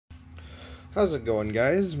How's it going,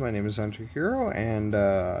 guys? My name is Hunter Hero, and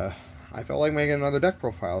I felt like making another deck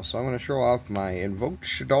profile, so I'm going to show off my Invoked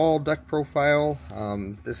shaddoll deck profile.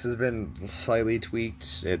 This has been slightly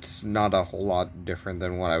tweaked. It's not a whole lot different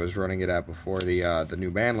than what I was running it at before the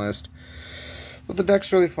new ban list. But the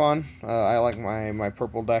deck's really fun. I like my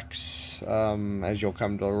purple decks, as you'll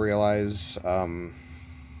come to realize.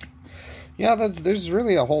 Yeah, there's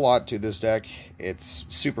really a whole lot to this deck. It's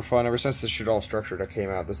super fun. Ever since the shaddoll structure deck came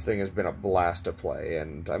out, this thing has been a blast to play,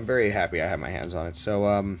 and I'm very happy I have my hands on it.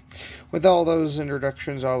 So, with all those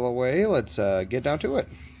introductions out of the way, let's get down to it.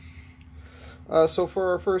 So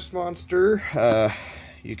for our first monster,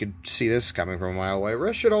 you could see this coming from a mile away.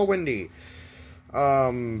 Shaddoll Wendy.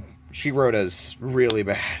 She wrote us really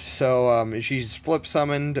bad. So, she's flip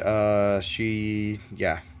summoned.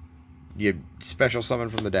 You special summon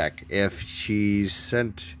from the deck. If she's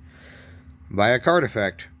sent by a card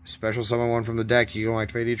effect, special summon one from the deck. You can only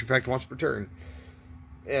activate each effect once per turn.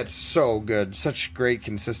 It's so good. Such great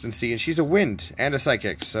consistency. And she's a wind and a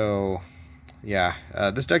psychic. So, yeah.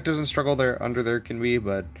 This deck doesn't struggle under there can be,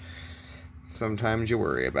 but sometimes you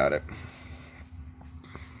worry about it.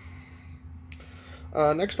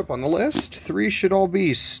 Next up on the list, 3 Shaddoll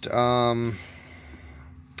Beast.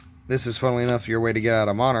 This is, funnily enough, your way to get out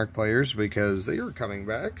of Monarch players, because they are coming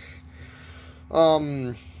back.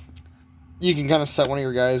 You can kind of set one of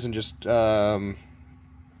your guys and just...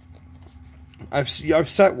 I've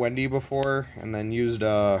set Wendy before, and then used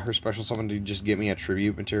her special summon to just get me a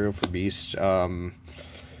tribute material for Beast.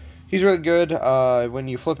 He's really good. When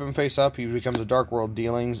you flip him face up, he becomes a Dark World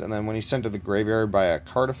Dealings, and then when he's sent to the graveyard by a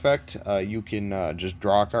card effect, you can just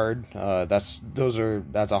draw a card. That's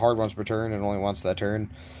a hard once per turn, and only once that turn.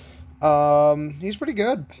 He's pretty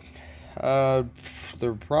good. I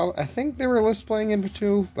think they were list playing him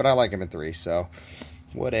 2, but I like him at 3, so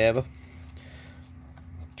whatever.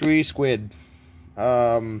 3 Squid.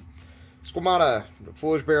 Squamata,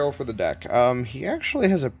 Foolish Barrel for the deck. He actually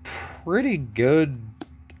has a pretty good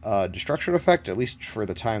destruction effect, at least for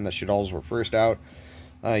the time that shaddolls were first out.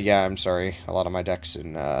 Yeah, I'm sorry, a lot of my decks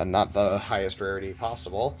in not the highest rarity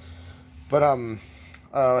possible, but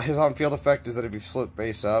his on-field effect is that if you flip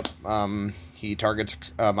base up, he targets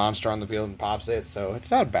a monster on the field and pops it, so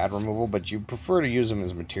it's not a bad removal, but you prefer to use him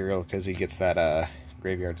as material because he gets that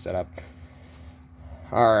graveyard set up.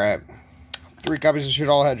 Alright, 3 copies of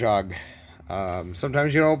Shaddoll Hedgehog.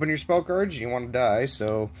 Sometimes you don't open your spell cards and you want to die,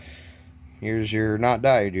 so here's your not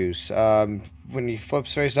die juice. When he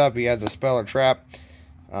flips face up, he adds a spell or trap.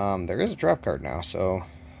 There is a trap card now, so,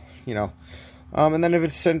 you know. And then if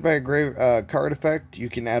it's sent by a card effect, you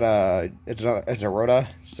can add it's a Rhoda.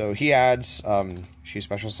 So he adds, she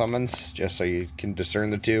special summons, just so you can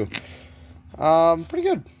discern the 2. Pretty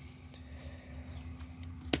good.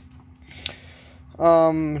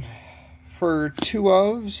 For 2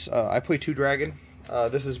 ofs, I play 2 Dragon.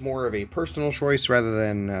 This is more of a personal choice rather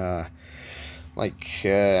than, like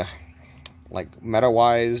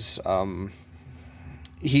meta-wise.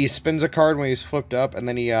 He spins a card when he's flipped up, and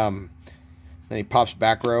then he pops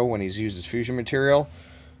back row when he's used his fusion material.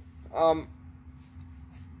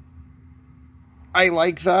 I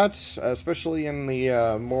like that, especially in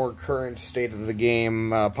the more current state of the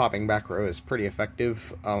game. Popping back row is pretty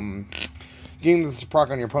effective. Getting this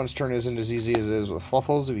proc on your opponent's turn isn't as easy as it is with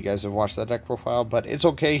Fluffles, if you guys have watched that deck profile, but it's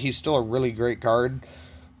okay. He's still a really great card.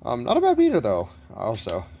 Not a bad beater, though,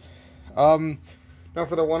 also. Now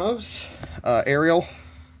for the 1-ofs, Ariel.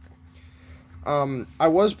 I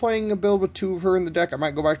was playing a build with 2 of her in the deck. I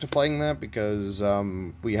might go back to playing that because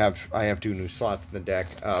I have 2 new slots in the deck.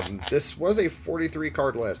 This was a 43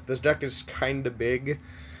 card list. This deck is kind of big,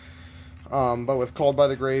 but with Called by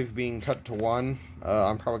the Grave being cut to 1,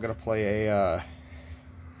 I'm probably going to play a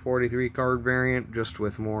 43 card variant just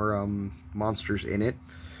with more monsters in it.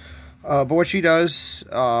 But what she does,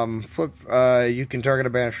 you can target a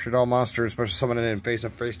banished shaddoll monster, special summon it in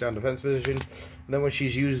face-up, face-down defense position. And then when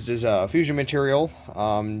she's used as a fusion material,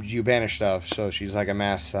 you banish stuff. So she's like a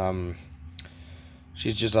mass,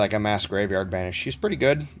 she's just like a mass graveyard banish. She's pretty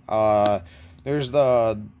good. There's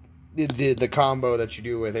the combo that you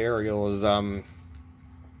do with Ariel is,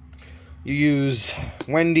 you use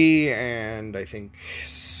Wendy and I think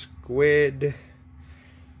Squid.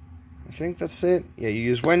 I think that's it. Yeah, you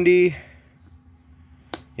use Wendy.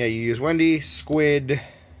 Yeah, you use Wendy, Squid,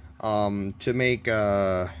 to make,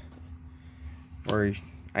 or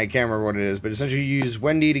I can't remember what it is, but essentially you use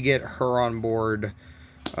Wendy to get her on board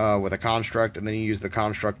with a construct, and then you use the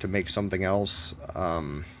construct to make something else,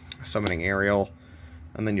 summoning Ariel,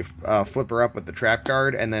 and then you flip her up with the trap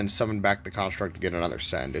card, and then summon back the construct to get another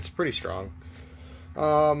send. It's pretty strong.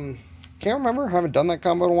 Can't remember. Haven't done that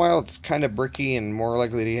combo in a while. It's kind of bricky and more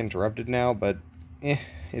likely to get interrupted now, but it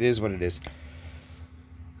is what it is.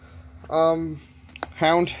 Hound.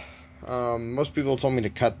 Most people told me to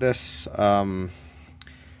cut this. I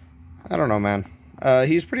don't know, man.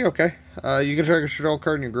 He's pretty okay. You can target a shaddoll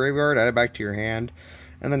card in your graveyard, add it back to your hand,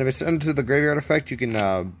 and then if it's into the graveyard effect, you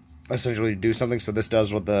can essentially do something. So this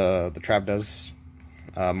does what the trap does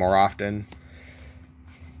more often.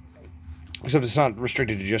 Except it's not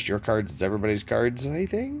restricted to just your cards, it's everybody's cards, I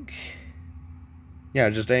think. Yeah,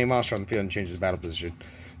 just any monster on the field and changes battle position.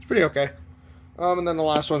 It's pretty okay. And then the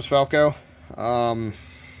last one's Falco. Wow,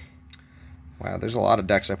 there's a lot of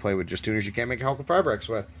decks I play with just tuners you can't make Hulk Fibrex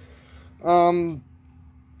with.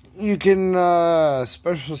 You can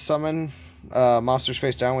special summon monsters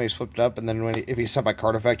face down when he's flipped up, and then if he's sent by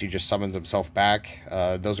card effect, he just summons himself back.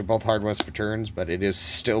 Those are both hard ones for turns, but it is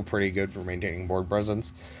still pretty good for maintaining board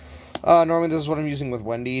presence. Normally this is what I'm using with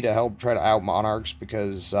Wendy to help try to out Monarchs,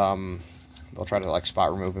 because they'll try to like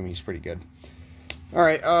spot remove him. He's pretty good.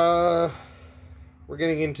 Alright, we're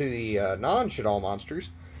getting into the non-shaddoll monsters.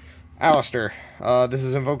 Alistair. This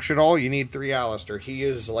is Invoked shaddoll. You need 3 Alistair. He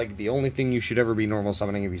is like the only thing you should ever be normal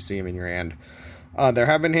summoning if you see him in your hand. There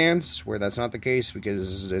have been hands where that's not the case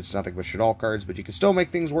because it's nothing but shaddoll cards, but you can still make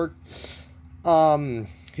things work.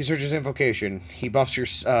 He searches Invocation. He buffs your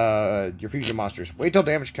fusion monsters. Wait till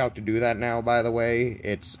damage calc to do that now, by the way.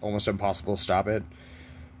 It's almost impossible to stop it.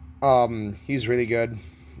 He's really good.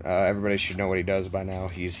 Everybody should know what he does by now.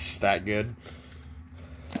 He's that good.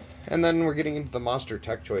 And then we're getting into the monster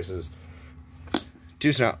tech choices.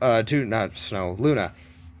 Luna.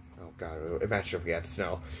 Oh god, imagine if we had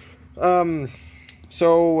Snow.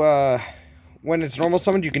 When it's normal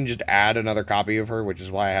summoned, you can just add another copy of her, which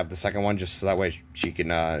is why I have the second one, just so that way she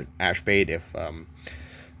can Ash bait if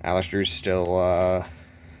Alistair's still...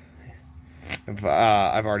 if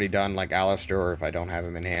I've already done like Alistair, or if I don't have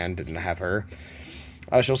him in hand and have her.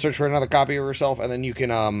 She'll search for another copy of herself, and then you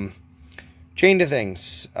can chain to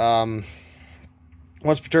things. Once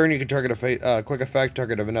per turn, you can target a quick effect,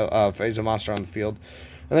 target a phase of monster on the field.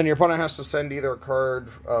 And then your opponent has to send either a card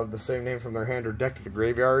of the same name from their hand or deck to the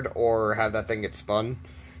graveyard, or have that thing get spun.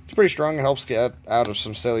 It's pretty strong. It helps get out of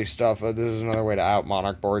some silly stuff. This is another way to out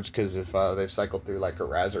Monarch boards, because if they've cycled through like a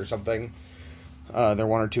Raz or something, they're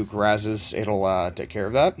 1 or 2 Karazes, it'll take care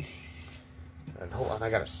of that. And hold on, I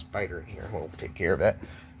got a spider in here. We'll take care of that.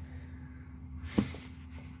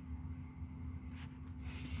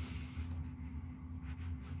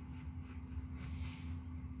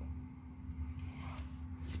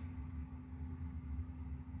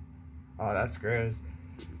 Oh, that's gross.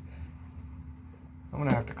 I'm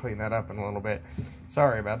gonna have to clean that up in a little bit.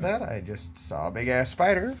 Sorry about that. I just saw a big ass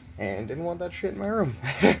spider and didn't want that shit in my room.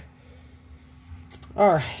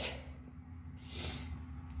 Alright.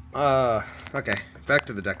 Okay. Back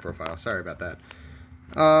to the deck profile. Sorry about that.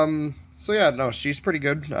 So yeah, no, she's pretty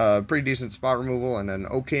good. Pretty decent spot removal, and an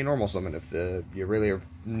okay normal summon if you really are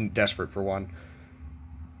desperate for one.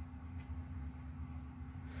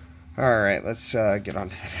 Alright, let's get on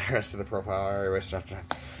to the rest of the profile. I already wasted time.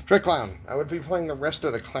 Trick Clown. I would be playing the rest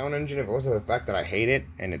of the Clown engine if it wasn't for the fact that I hate it,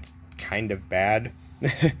 and it's kind of bad.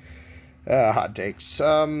 Hot takes.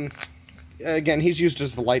 Again, he's used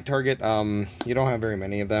as the light target. You don't have very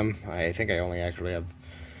many of them. I think I only actually have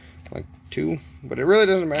like 2, but it really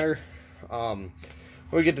doesn't matter. When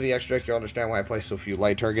we get to the extra deck, you'll understand why I play so few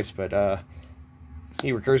light targets, but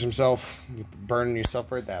he recurs himself. You burn yourself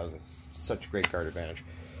for 1,000. Such a great card advantage.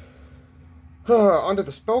 Onto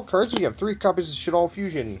the spell cards, you have 3 copies of Shaddoll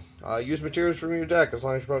Fusion. Use materials from your deck as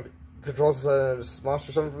long as your opponent controls a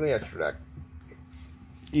monster summon from the extra deck.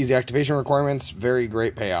 Easy activation requirements, very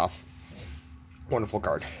great payoff. Wonderful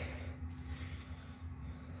card.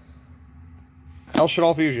 Hell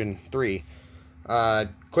Shaddoll Fusion, 3.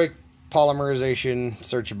 Quick polymerization,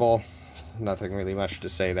 searchable. Nothing really much to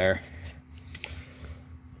say there.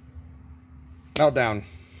 Meltdown.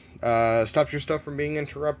 Stops your stuff from being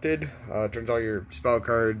interrupted. Turns all your spell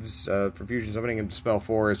cards for fusion summoning into spell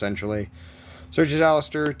 4, essentially. Searches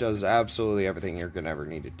Alistair. Does absolutely everything you're going to ever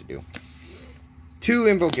need it to do. 2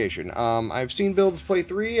 Invocation. I've seen builds play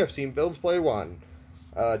 3. I've seen builds play 1.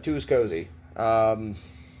 2 is cozy. If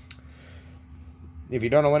you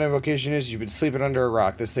don't know what Invocation is, you've been sleeping under a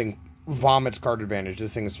rock. This thing vomits card advantage.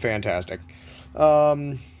 This thing is fantastic.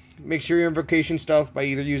 Make sure your invocation stuff by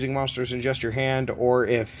either using monsters in just your hand, or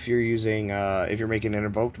if you're using, if you're making an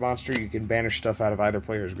invoked monster, you can banish stuff out of either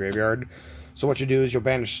player's graveyard. So what you do is you'll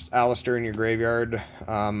banish Alistair in your graveyard,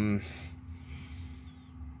 and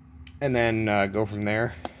then go from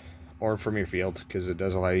there, or from your field, because it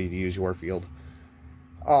does allow you to use your field.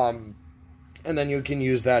 And then you can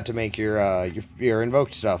use that to make your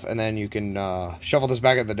invoked stuff. And then you can shuffle this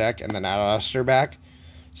back at the deck and then add Alistair back.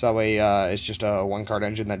 So that way it's just a one-card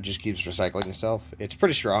engine that just keeps recycling itself. It's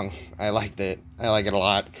pretty strong. I like it. I like it a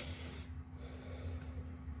lot.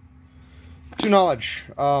 2 knowledge.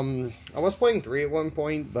 I was playing 3 at one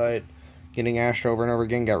point, but getting ashed over and over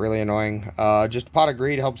again got really annoying. Just Pot of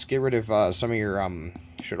Greed helps get rid of some of your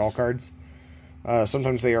shaddoll cards.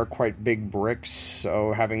 Sometimes they are quite big bricks,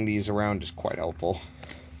 so having these around is quite helpful.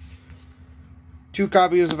 2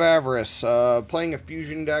 copies of Avarice. Playing a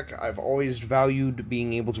fusion deck, I've always valued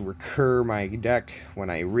being able to recur my deck when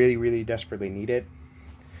I really, really desperately need it.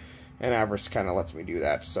 And Avarice kind of lets me do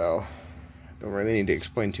that, so don't really need to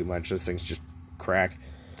explain too much. This thing's just crack.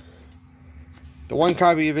 The 1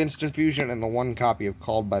 copy of Instant Fusion and the 1 copy of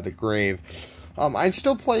Called by the Grave. I'd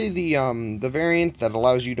still play the variant that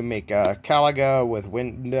allows you to make Caliga with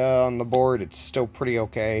Winda on the board. It's still pretty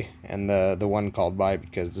okay. And the 1 Called by,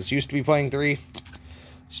 because this used to be playing 3.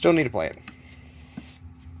 Still need to play it.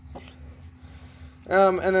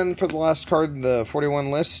 And then for the last card, the 41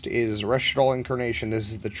 list, is Shaddoll Incarnation.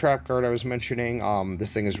 This is the trap card I was mentioning.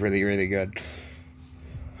 This thing is really, really good.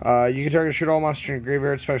 You can target Shaddoll monster in your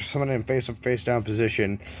graveyard, special summon it in face-up, face-down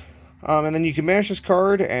position. And then you can banish this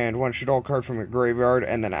card and 1 Shaddoll card from your graveyard,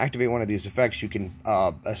 and then activate one of these effects. You can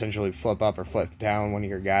essentially flip up or flip down one of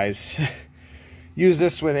your guys. Use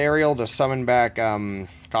this with Ariel to summon back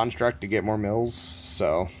Construct to get more mills,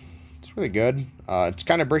 so it's really good. It's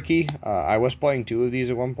kind of bricky. I was playing 2 of these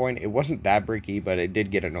at one point. It wasn't that bricky, but it did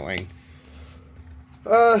get annoying.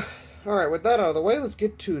 Alright, with that out of the way, let's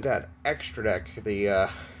get to that extra deck, the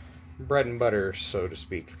bread and butter, so to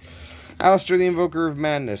speak. Alistair, the Invoker of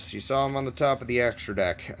Madness. You saw him on the top of the extra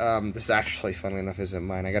deck. This actually, funnily enough, isn't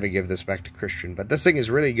mine. I gotta give this back to Christian. But this thing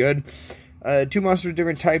is really good. 2 monsters with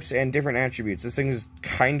different types and different attributes. This thing is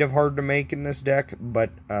kind of hard to make in this deck,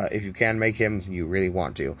 but if you can make him, you really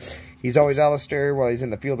want to. He's always Alistair while he's in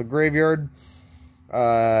the field of graveyard.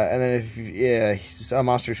 And then if a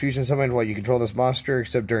monster is fusion summoned while you control this monster,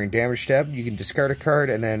 except during damage step, you can discard a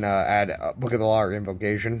card and then add Book of the Law or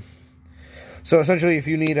Invocation. So essentially, if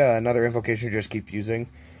you need another invocation to just keep using,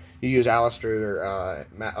 you use Alistair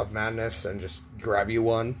of Madness and just grab you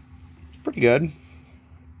one. It's pretty good.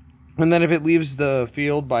 And then if it leaves the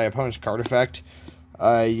field by opponent's card effect,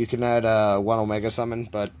 you can add 1 Omega Summon,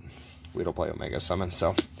 but we don't play Omega Summon,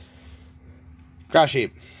 so. Crash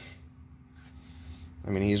Heap.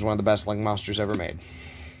 I mean, he's one of the best Link monsters ever made.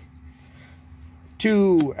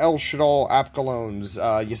 2 El Shaddoll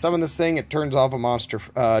Apkalones. You summon this thing, it turns off a monster,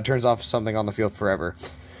 turns off something on the field forever.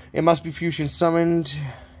 It must be fusion summoned.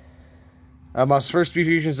 Must first be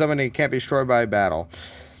fusion summoned and it can't be destroyed by battle.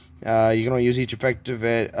 You can only use each effect of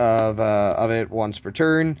it once per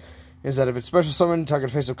turn. Instead of its special summon,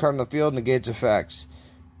 target face-up card on the field negates effects.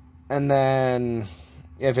 And then,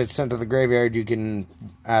 if it's sent to the graveyard, you can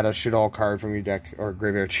add a Shaddoll card from your deck or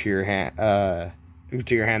graveyard to your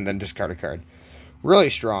hand, then discard a card.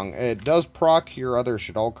 Really strong. It does proc your other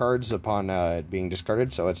Shaddoll cards upon it being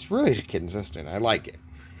discarded, so it's really consistent. I like it.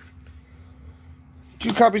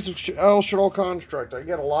 2 copies of Shaddoll Construct. I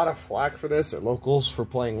get a lot of flack for this at locals for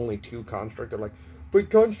playing only 2 Construct. They're like, but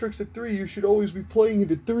Construct's at 3, you should always be playing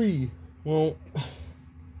it at 3. Well,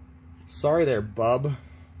 sorry there, bub.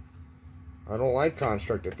 I don't like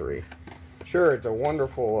Construct at 3. Sure, it's a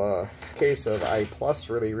wonderful case of I plus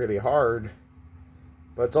really, really hard.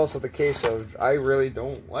 But it's also the case of, I really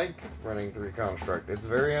don't like running 3 Construct. It's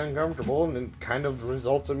very uncomfortable, and it kind of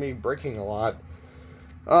results in me breaking a lot.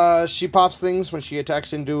 She pops things when she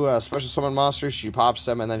attacks into special summon monsters. She pops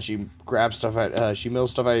them, and then she grabs stuff she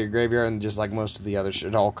mills stuff out of your graveyard, and just like most of the other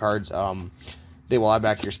Shaddoll cards, they will add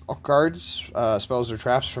back your spell cards, spells or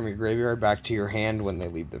traps from your graveyard back to your hand when they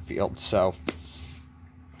leave the field. So,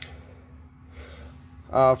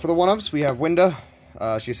 for the 1-ups, we have Winda.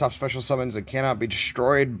 She stops special summons and cannot be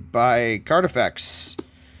destroyed by card effects.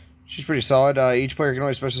 She's pretty solid. Each player can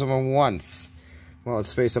only special summon once while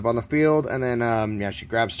it's face up on the field, and then, yeah, she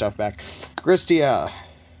grabs stuff back. Gristia.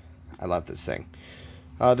 I love this thing.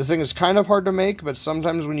 This thing is kind of hard to make, but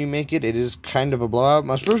sometimes when you make it, it is kind of a blowout.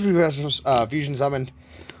 Must first be fusion summoned.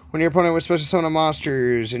 When your opponent with special summon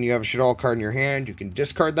monsters and you have a Shaddoll card in your hand, you can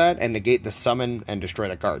discard that and negate the summon and destroy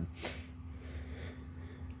the card.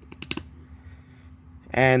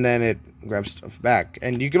 And then it grabs stuff back.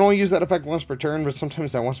 And you can only use that effect once per turn, but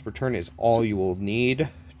sometimes that once per turn is all you will need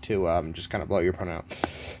to just kind of blow your opponent out.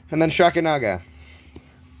 And then Shakanaga.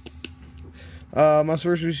 Must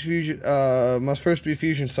first be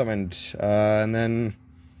fusion summoned. And then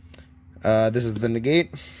this is the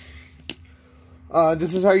negate.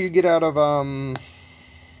 This is how you get out of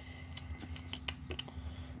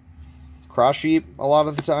cross sheet a lot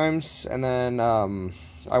of the times, and then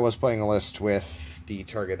I was playing a list with the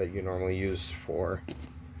target that you normally use for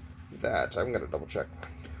that. I'm going to double check.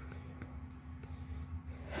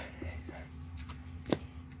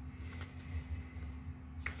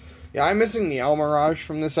 Yeah, I'm missing the Almirage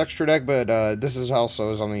from this extra deck, but this is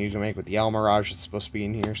also something you can make with the Almirage. It's supposed to be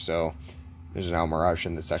in here, so there's an Almirage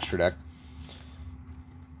in this extra deck.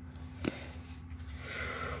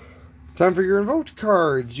 Time for your Invoked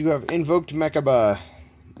cards. You have Invoked Mechaba.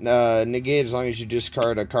 Negate as long as you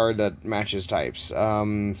discard a card that matches types.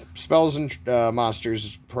 Spells and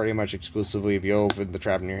monsters, pretty much exclusively. If you open the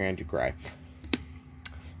trap in your hand, you cry.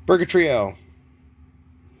 Burgatrio.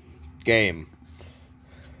 Game.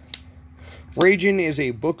 Raging is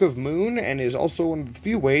a Book of Moon, and is also one of the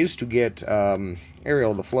few ways to get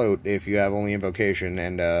Ariel to float if you have only Invocation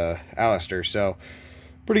and Alistair. So,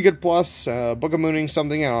 pretty good plus. Book of Mooning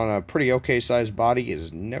something on a pretty okay-sized body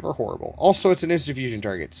is never horrible. Also, it's an instant fusion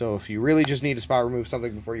target, so if you really just need to spot remove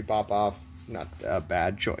something before you pop off, not a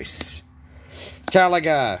bad choice.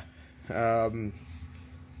 Caliga.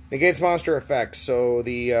 Negates monster effects, so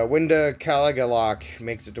the Winda Caliga lock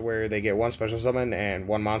makes it to where they get one special summon and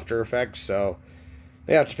one monster effect, so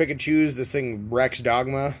they have to pick and choose. This thing wrecks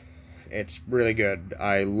Dogma. It's really good.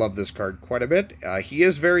 I love this card quite a bit. He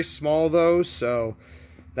is very small, though, so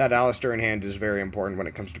that Alistair in hand is very important when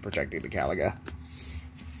it comes to protecting the Caliga.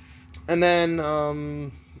 And then,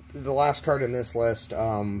 the last card in this list,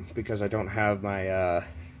 because I don't have my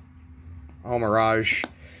Almirage,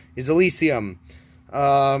 is Elysium.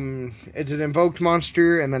 It's an invoked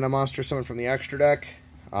monster and then a monster summoned from the extra deck.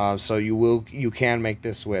 So you can make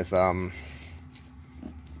this with like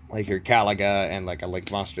your Caliga and like a link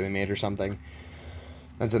monster they made or something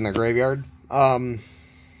that's in their graveyard.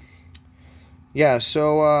 Yeah,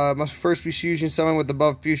 so must first be fusion summoned with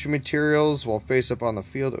above fusion materials while face up on the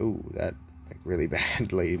field. Ooh, that like really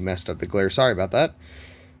badly messed up the glare. Sorry about that.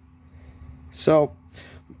 So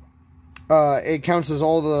it counts as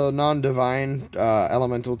all the non-divine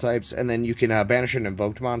elemental types, and then you can banish an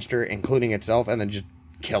invoked monster, including itself, and then just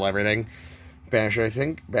kill everything. Banish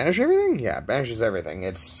everything? Banish everything? Yeah, banishes everything.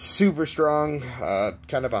 It's super strong,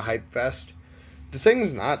 kind of a hype fest. The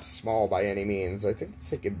thing's not small by any means. I think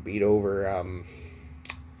it could beat over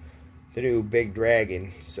the new Big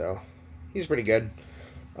Dragon, so he's pretty good.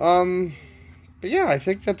 But yeah, I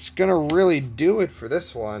think that's gonna really do it for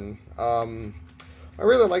this one. I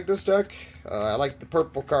really like this deck. I like the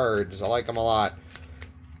purple cards. I like them a lot.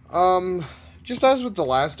 Just as with the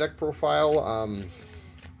last deck profile,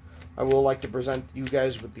 I will like to present you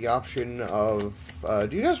guys with the option of,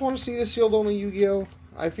 do you guys want to see the sealed only Yu-Gi-Oh?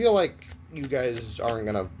 I feel like you guys aren't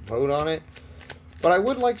going to vote on it, but I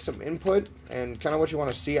would like some input and kind of what you want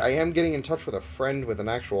to see. I am getting in touch with a friend with an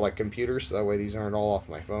actual like computer, so that way these aren't all off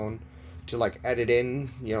my phone, to like edit in,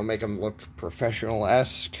 you know, make them look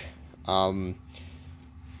professional-esque.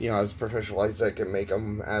 You know, as professional as I can make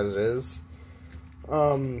them as is.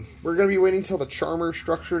 We're going to be waiting till the Charmer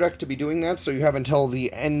structure deck to be doing that, so you have until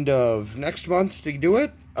the end of next month to do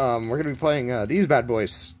it. We're going to be playing these bad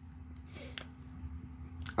boys.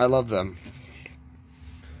 I love them.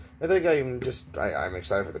 I think I'm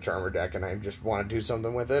excited for the Charmer deck, and I just want to do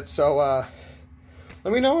something with it. So,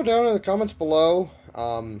 let me know down in the comments below.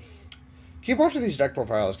 Keep watching these deck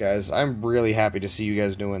profiles, guys. I'm really happy to see you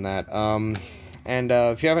guys doing that. And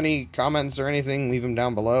if you have any comments or anything, leave them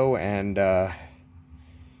down below. And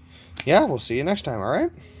yeah, we'll see you next time, alright?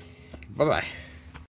 Bye-bye.